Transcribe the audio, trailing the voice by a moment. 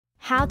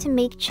How to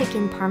make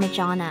chicken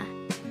parmigiana.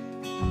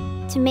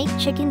 To make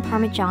chicken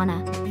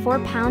parmigiana,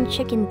 4-pound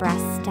chicken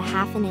breasts to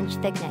 ½ inch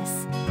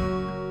thickness.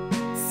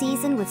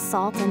 Season with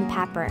salt and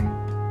pepper.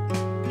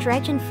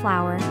 Dredge in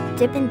flour,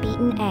 dip in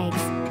beaten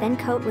eggs, then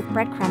coat with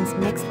breadcrumbs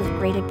mixed with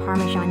grated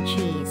Parmesan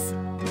cheese.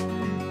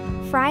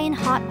 Fry in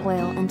hot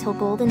oil until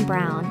golden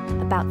brown,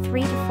 about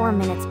 3 to 4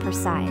 minutes per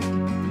side.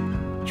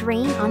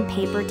 Drain on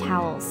paper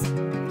towels.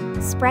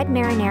 Spread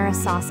marinara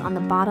sauce on the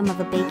bottom of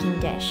a baking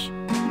dish.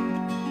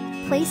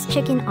 Place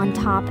chicken on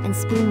top and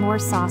spoon more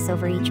sauce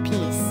over each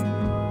piece.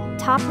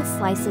 Top with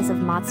slices of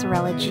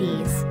mozzarella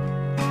cheese.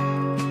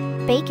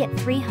 Bake at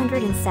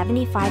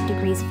 375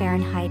 degrees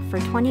Fahrenheit for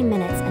 20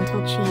 minutes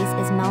until cheese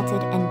is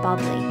melted and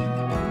bubbly.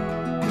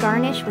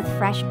 Garnish with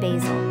fresh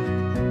basil.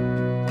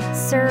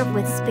 Serve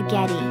with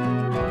spaghetti.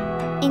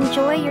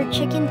 Enjoy your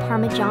chicken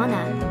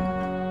parmigiana.